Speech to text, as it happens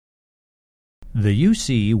The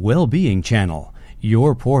UC Wellbeing Channel,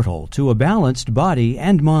 your portal to a balanced body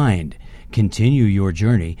and mind. Continue your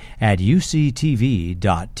journey at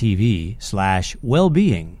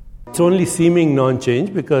uctv.tv/wellbeing. It's only seeming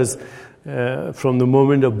non-change because from the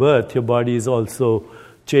moment of birth, your body is also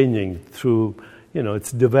changing through,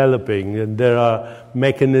 it's developing. And there are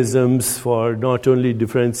mechanisms for not only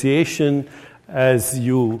differentiation as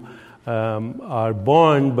you are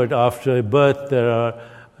born, but after birth, there are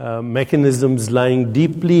mechanisms lying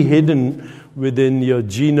deeply hidden within your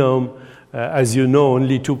genome. As you know,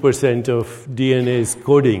 only 2% of DNA is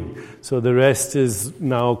coding. So the rest is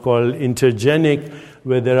now called intergenic,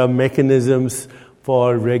 where there are mechanisms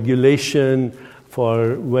for regulation,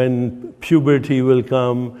 for when puberty will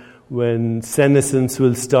come, when senescence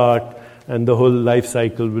will start, and the whole life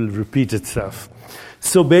cycle will repeat itself.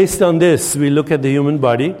 So based on this, we look at the human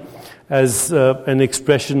body as an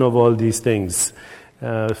expression of all these things.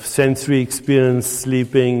 Sensory experience,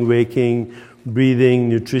 sleeping, waking, breathing,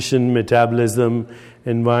 nutrition, metabolism,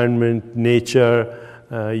 environment, nature,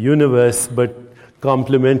 universe, but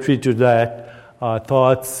complementary to that are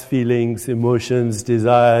thoughts, feelings, emotions,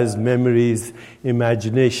 desires, memories,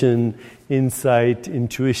 imagination, insight,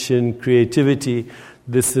 intuition, creativity.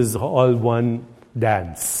 This is all one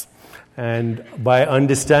dance. And by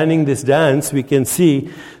understanding this dance, we can see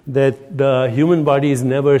that the human body is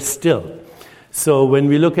never still. So when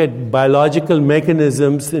we look at biological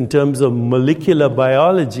mechanisms in terms of molecular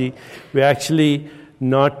biology, we're actually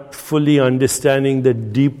not fully understanding the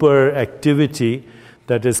deeper activity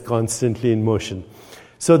that is constantly in motion.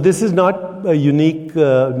 So this is not a unique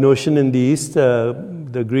notion in the East.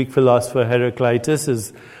 The Greek philosopher Heraclitus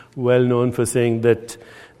is well known for saying that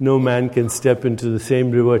no man can step into the same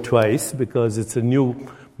river twice because it's a new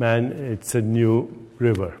man, it's a new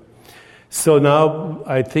river. So now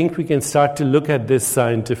I think we can start to look at this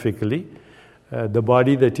scientifically. The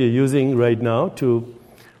body that you're using right now to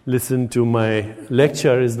listen to my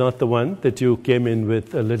lecture is not the one that you came in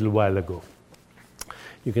with a little while ago.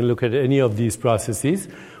 You can look at any of these processes,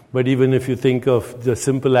 but even if you think of the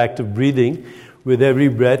simple act of breathing, with every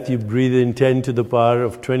breath you breathe in 10 to the power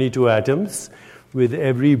of 22 atoms. With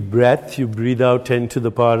every breath you breathe out 10 to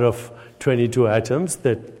the power of 22 atoms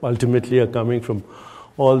that ultimately are coming from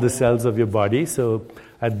all the cells of your body. So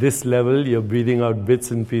at this level, you're breathing out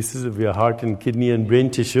bits and pieces of your heart and kidney and brain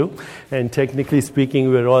tissue. And technically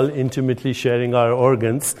speaking, we're all intimately sharing our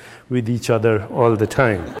organs with each other all the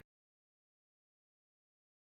time.